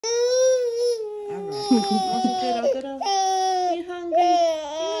Get up. You hungry?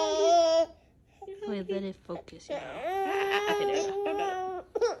 Wait, let it focus, y'all.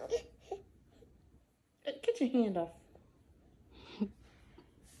 Get your hand off.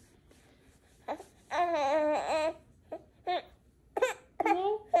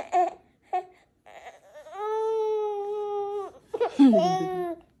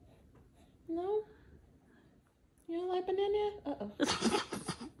 No? No? You don't like banana? Uh-oh.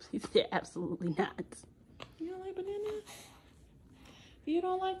 She said absolutely not. You don't like banana? You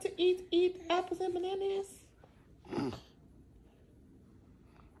don't like to eat apples and bananas?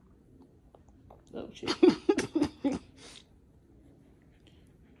 Oh, shit. Okay,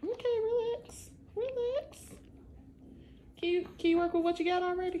 relax. Relax. Can you work with what you got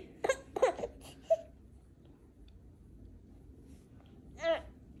already?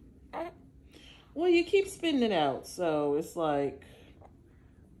 Well, you keep spitting it out, so it's like...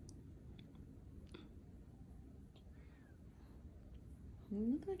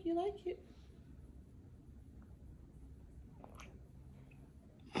 Look like you like it.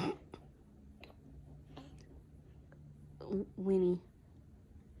 Winnie,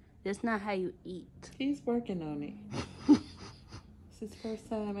 that's not how you eat. He's working on it. It's his first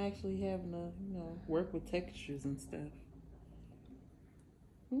time actually having to, work with textures and stuff.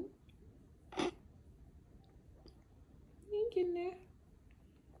 He getting there.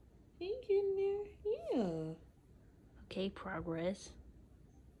 He getting there. Yeah. Okay, progress.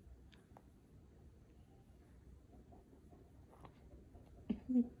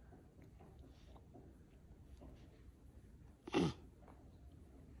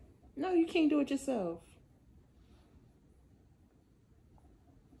 No, you can't do it yourself.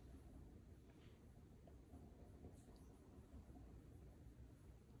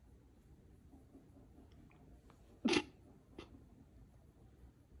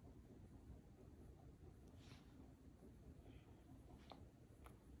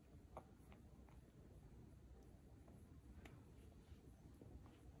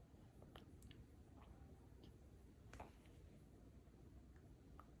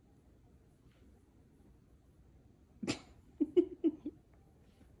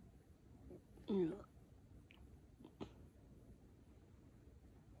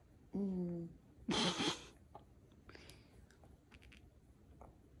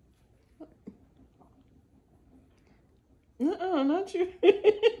 Not you.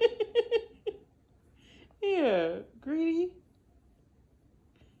 Here, greedy.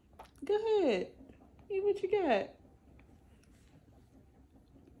 Go ahead. Eat what you got.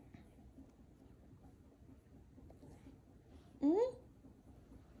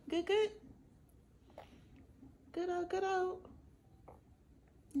 Good. Good out.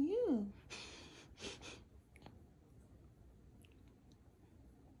 Yeah.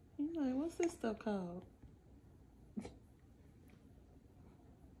 You're like, what's this stuff called?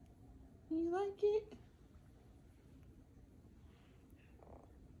 You like it?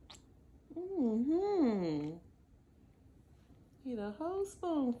 Eat a whole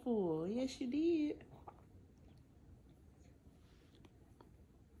spoonful. Yes, you did.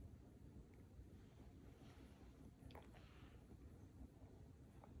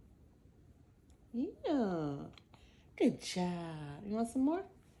 Yeah. Good job. You want some more?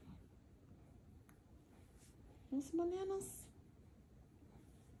 Want some bananas?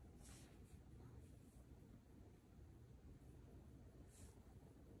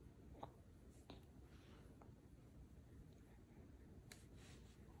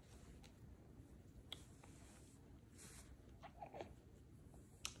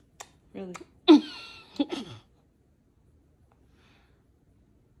 Really?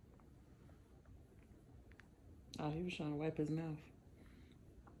 Oh, he was trying to wipe his mouth.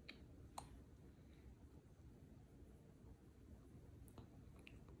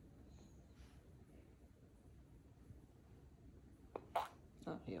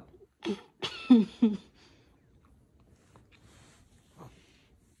 Oh, hell.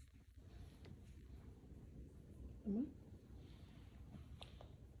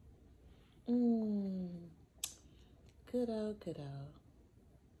 Good out.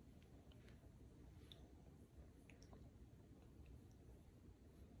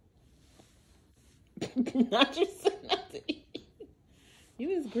 Not you said not to eat. You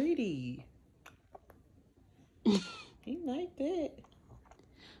was greedy. He like that.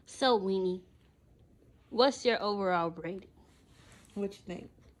 So, Weenie, what's your overall rating? What you think?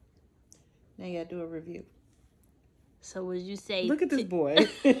 Now you gotta do a review. So would you say... Look at this boy.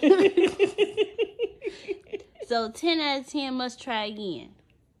 So 10 out of 10 must try again.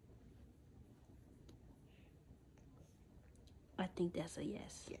 I think that's a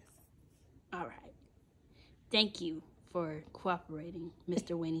yes. Yes. All right. Thank you for cooperating,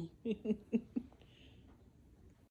 Mr. Winnie.